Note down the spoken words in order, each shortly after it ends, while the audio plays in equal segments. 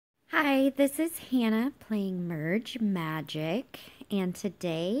Hi, this is Hannah playing Merge Magic, and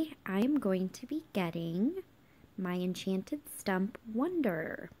today I am going to be getting my Enchanted Stump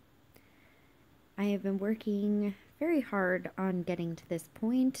Wonder. I have been working very hard on getting to this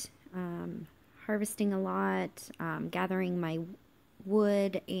point, harvesting a lot, gathering my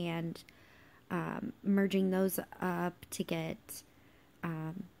wood, and merging those up to get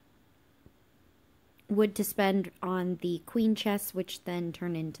wood to spend on the queen chest, which then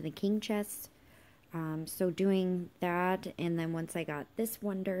turned into the king chest. So doing that, and then once I got this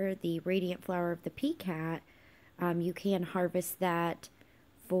wonder, the radiant flower of the peacat, you can harvest that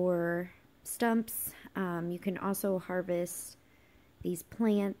for stumps. You can also harvest these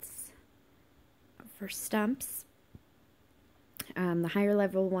plants for stumps. The higher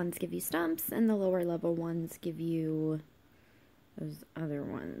level ones give you stumps, and the lower level ones give you those other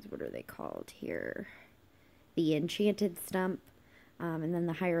ones. What are they called here? The enchanted stump. And then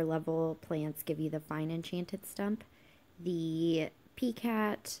the higher level plants give you the fine enchanted stump. The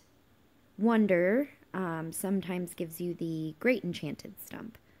peacat wonder sometimes gives you the great enchanted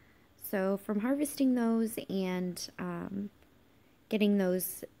stump. So from harvesting those and getting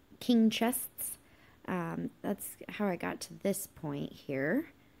those king chests, that's how I got to this point here.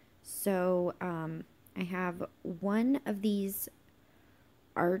 So I have one of these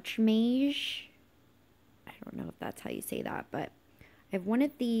archmage. I don't know if that's how you say that, but I have one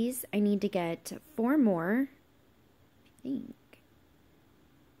of these. I need to get 4 more, I think,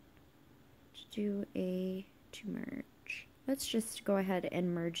 to merge. Let's just go ahead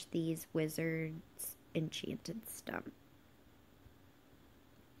and merge these wizards enchanted stump.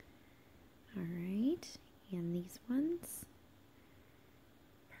 Alright, and these ones.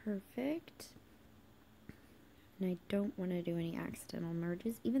 Perfect. And I don't want to do any accidental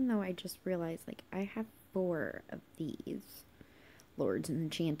merges, even though I just realized, like, I have 4 of these Lords in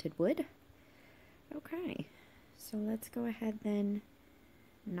Enchanted Wood. Okay, so let's go ahead then,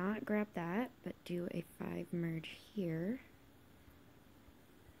 not grab that, but do a 5 merge here.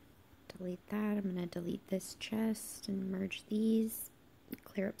 Delete that. I'm going to delete this chest and merge these.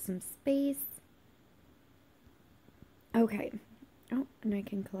 Clear up some space. Okay. Oh, and I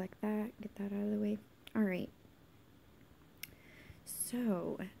can collect that. Get that out of the way. Alright.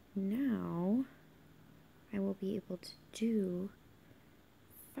 So, now I will be able to do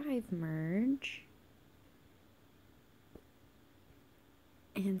 5 merge.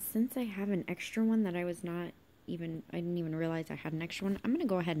 And since I have an extra one that I didn't even realize I had an extra one, I'm going to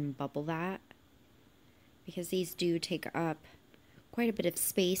go ahead and bubble that, because these do take up quite a bit of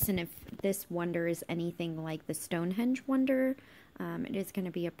space, and if this wonder is anything like the Stonehenge wonder, it is going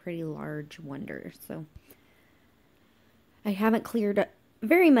to be a pretty large wonder. So I haven't cleared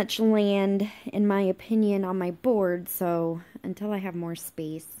very much land, in my opinion, on my board, so until I have more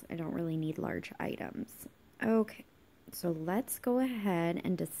space, I don't really need large items. Okay, so let's go ahead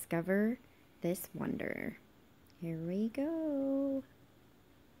and discover this wonder. Here we go.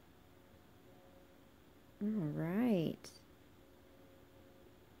 All right.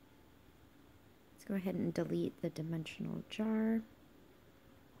 Let's go ahead and delete the dimensional jar.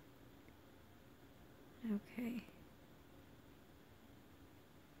 Okay.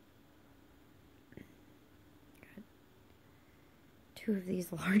 Got 2 of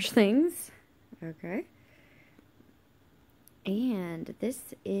these large things. Okay. And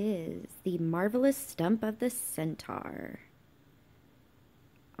this is the marvelous stump of the centaur.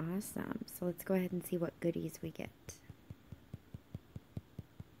 Awesome. So let's go ahead and see what goodies we get.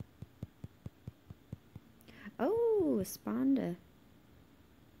 Oh, spawned a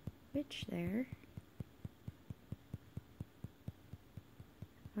witch there.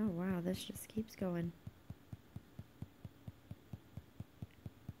 Oh wow, this just keeps going.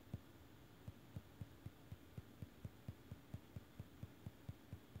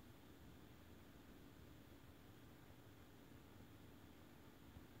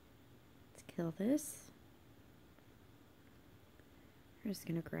 Let's kill this. I'm just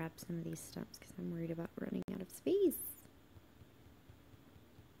gonna grab some of these stumps because I'm worried about running out of space.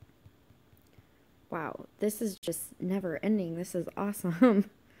 Wow, this is just never ending. This is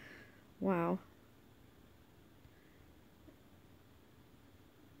awesome. Wow.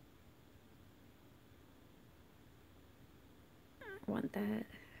 I want that. Okay.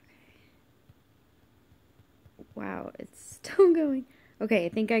 Wow, it's still going. Okay, I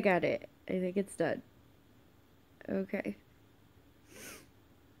think I got it. I think it's done. Okay.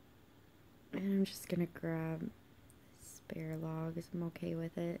 And I'm just gonna grab spare logs. I'm okay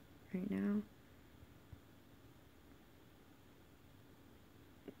with it right now.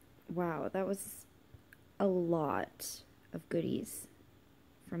 Wow, that was a lot of goodies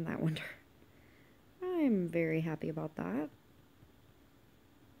from that wonder. I'm very happy about that.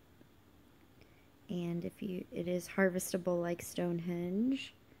 And it is harvestable like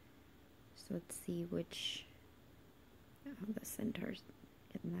Stonehenge. So let's see which, oh, the centaur's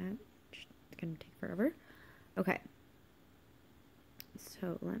getting that. It's gonna take forever. Okay.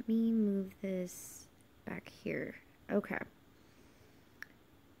 So let me move this back here. Okay.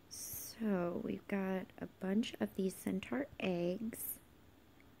 So we've got a bunch of these centaur eggs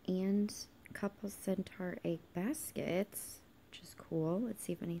and a couple centaur egg baskets, which is cool. Let's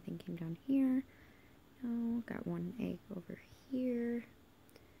see if anything came down here. No, got one egg over here.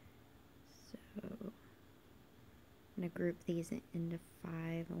 So I'm gonna group these into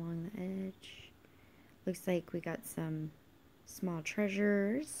 5 along the edge. Looks like we got some small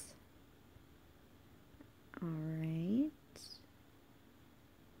treasures. Alright.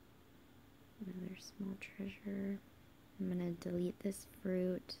 Another small treasure. I'm gonna delete this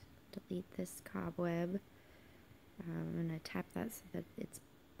fruit, delete this cobweb. I'm gonna tap that so that it's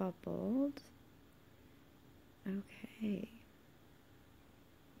bubbled. Okay.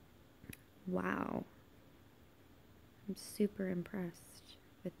 Wow. I'm super impressed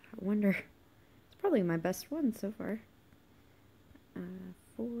with that wonder. It's probably my best one so far.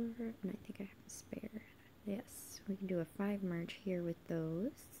 4, and I think I have a spare. Yes, we can do a 5 merge here with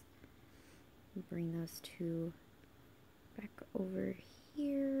those. Bring those 2 back over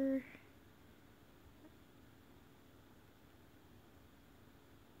here.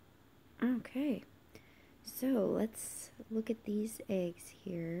 Okay, so let's look at these eggs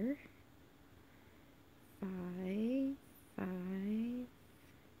here. 5, 5.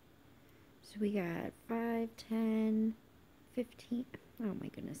 So we got 5, 10, 15. Oh my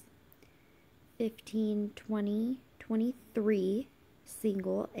goodness. 15, 20, 23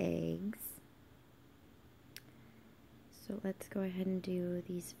 single eggs. So let's go ahead and do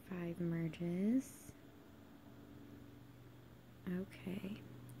these 5 merges. Okay.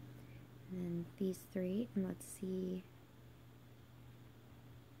 And then these 3, and let's see.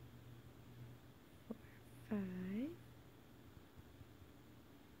 4, 5.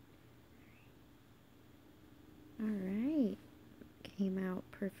 Alright. Came out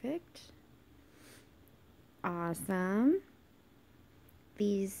perfect. Awesome.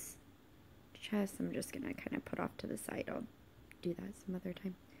 These chests I'm just gonna kind of put off to the side. I'll do that some other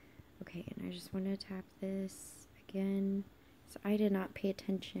time. Okay, and I just want to tap this again. So I did not pay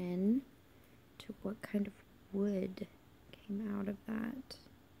attention to what kind of wood came out of that.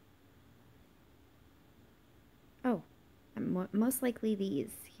 Oh, most likely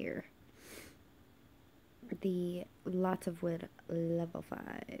these here. The lots of wood level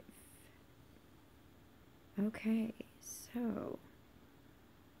 5. Okay, so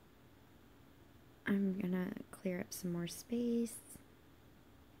I'm gonna clear up some more space.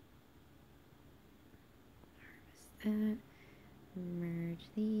 Harvest that. Merge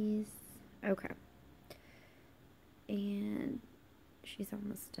these. Okay. And she's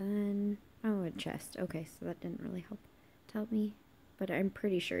almost done. Oh, a chest. Okay, so that didn't really help me. But I'm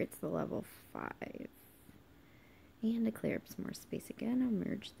pretty sure it's the level 5. And to clear up some more space again, I'll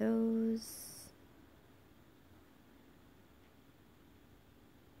merge those.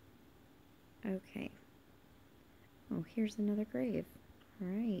 Okay. Oh, here's another grave.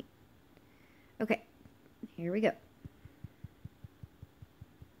 Alright. Okay, here we go.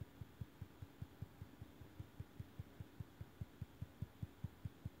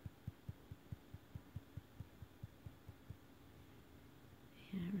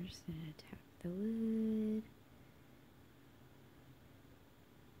 And we're just gonna tap the wood.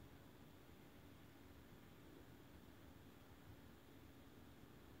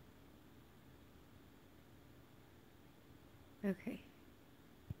 Okay,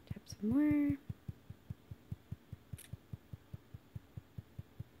 tap some more.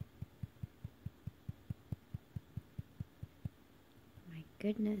 My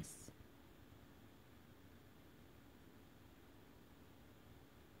goodness.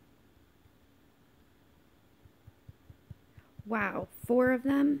 Wow, 4 of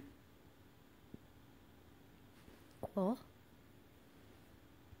them? Cool.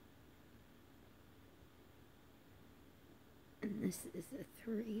 And this is a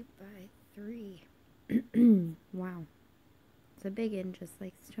 3 by 3. Wow. It's a big one, just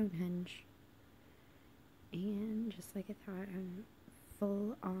like Stonehenge. And just like I thought, I'm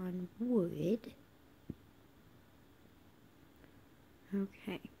full on wood.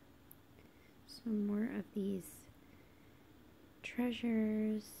 Okay. Some more of these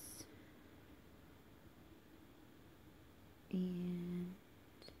treasures. And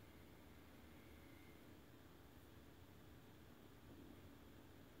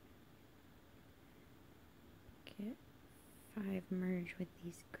get 5 merge with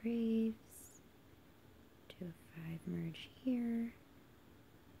these graves. Do a 5 merge here.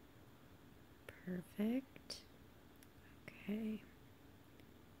 Perfect. Okay.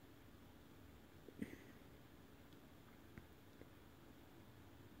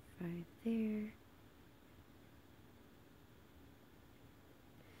 Five there.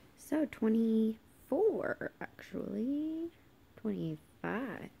 So 24 actually.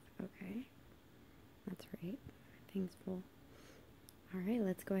 25. Okay. That's right. Everything's full. Alright,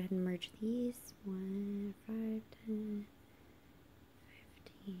 let's go ahead and merge these. 1, 5, 10,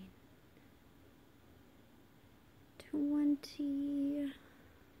 15, 20,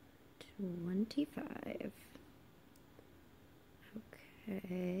 25.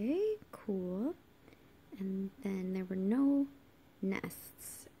 Okay, cool. And then there were no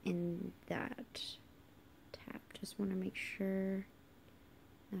nests in that tab. Just want to make sure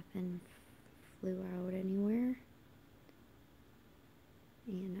nothing flew out anywhere.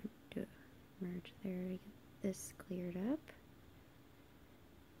 And I'm going to merge there to get this cleared up.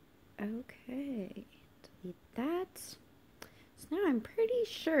 Okay, delete that. So now I'm pretty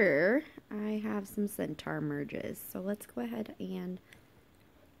sure I have some centaur merges. So let's go ahead and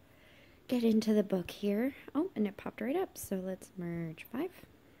get into the book here. Oh, and it popped right up. So let's merge 5.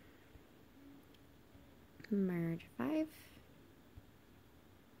 Merge 5.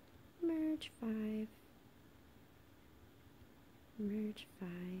 Merge 5. Merge 5.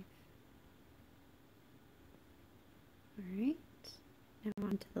 Alright. Now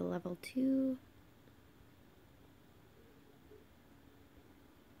on to the level 2.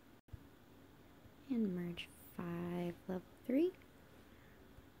 And merge 5, level 3.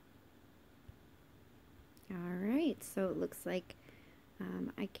 Alright, so it looks like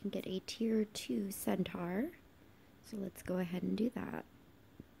I can get a tier 2 centaur. So let's go ahead and do that.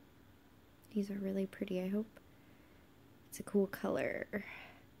 These are really pretty, I hope. It's a cool color.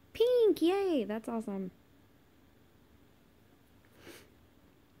 Pink! Yay! That's awesome.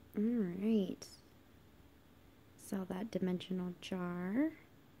 Alright. Sell that dimensional jar.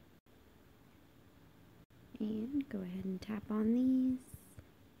 And go ahead and tap on these.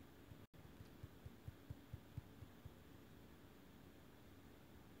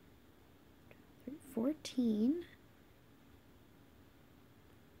 14.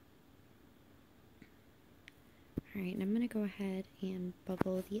 Alright, and I'm going to go ahead and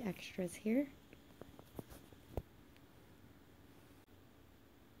bubble the extras here.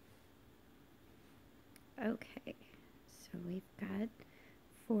 Okay, so we've got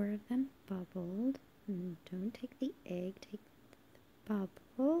 4 of them bubbled. And don't take the egg, take the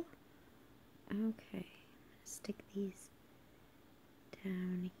bubble. Okay, I'm going to stick these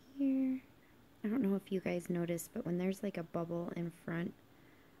down here. I don't know if you guys noticed, but when there's like a bubble in front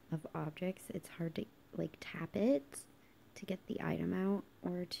of objects, it's hard to like tap it to get the item out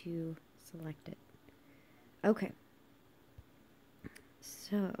or to select it. Okay,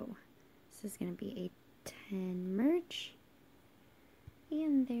 so this is going to be a 10 merge.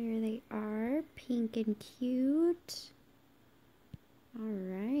 And there they are, pink and cute.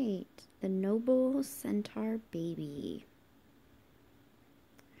 Alright, the noble centaur baby.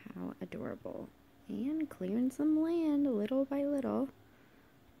 How adorable. And clearing some land little by little.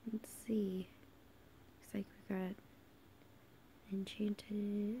 Let's see. Looks like we got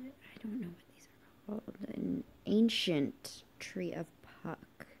enchanted. I don't know what these are called. An ancient tree of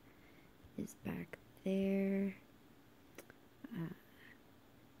Puck is back there.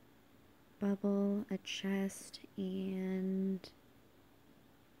 Bubble, a chest, and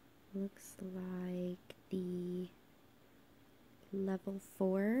looks like the level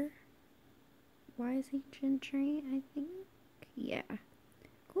 4 wise ancient tree, I think. Yeah,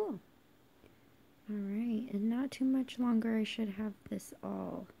 cool. Alright, and not too much longer, I should have this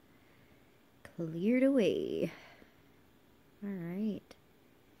all cleared away. Alright,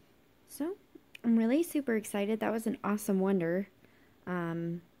 so I'm really super excited. That was an awesome wonder.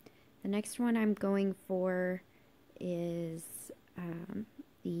 The next one I'm going for is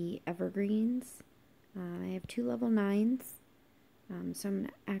the evergreens. I have 2 level 9s. So I'm going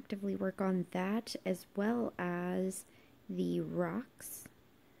to actively work on that as well as the rocks.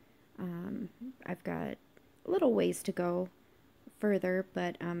 I've got a little ways to go further,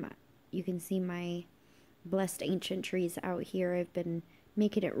 but you can see my blessed ancient trees out here. I've been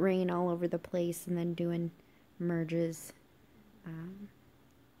making it rain all over the place and then doing merges.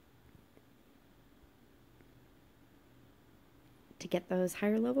 To get those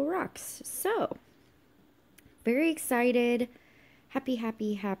higher level rocks. So, very excited. Happy,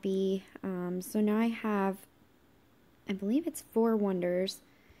 happy, happy. So now I have, I believe it's 4 wonders.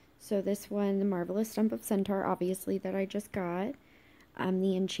 So this one, the Marvelous Stump of Centaur, obviously, that I just got.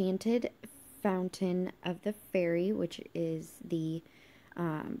 The Enchanted Fountain of the Fairy, which is the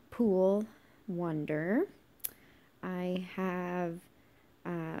pool wonder. I have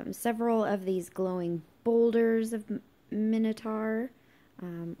several of these glowing boulders of Minotaur,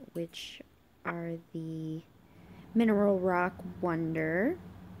 which are the Mineral Rock Wonder.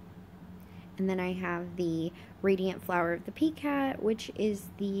 And then I have the Radiant Flower of the Peacat, which is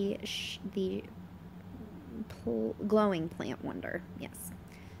the glowing plant wonder. Yes.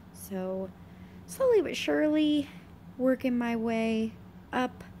 So slowly but surely working my way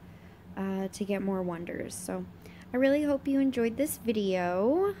up to get more wonders. So I really hope you enjoyed this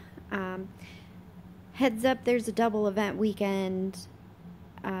video. Heads up, there's a double event weekend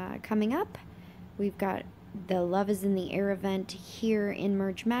coming up. We've got the Love is in the Air event here in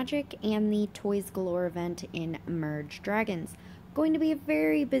Merge Magic and the Toys Galore event in Merge Dragons. Going to be a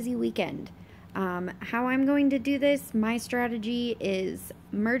very busy weekend. How I'm going to do this, my strategy is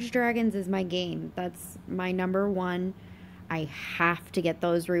Merge Dragons is my game. That's my #1. I have to get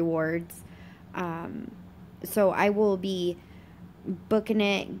those rewards. So I will be booking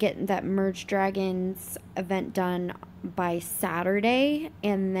it, getting that Merge Dragons event done by Saturday,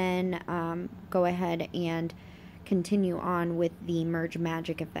 and then go ahead and continue on with the Merge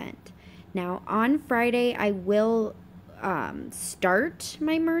Magic event. Now on Friday I will start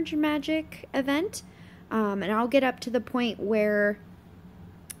my Merge Magic event, and I'll get up to the point where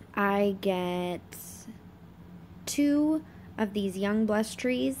I get 2 of these young blessed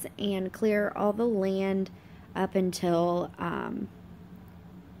trees and clear all the land up until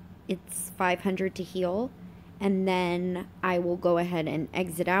it's 500 to heal, and then I will go ahead and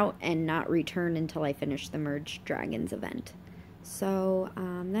exit out and not return until I finish the Merge Dragons event. So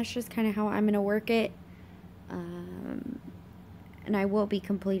that's just kind of how I'm going to work it, and I will be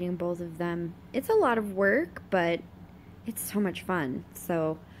completing both of them. It's a lot of work, but it's so much fun.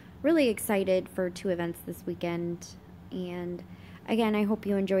 So really excited for 2 events this weekend. And again, I hope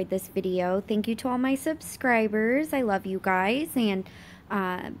you enjoyed this video. Thank you to all my subscribers. I love you guys, and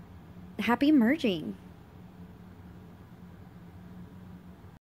happy merging.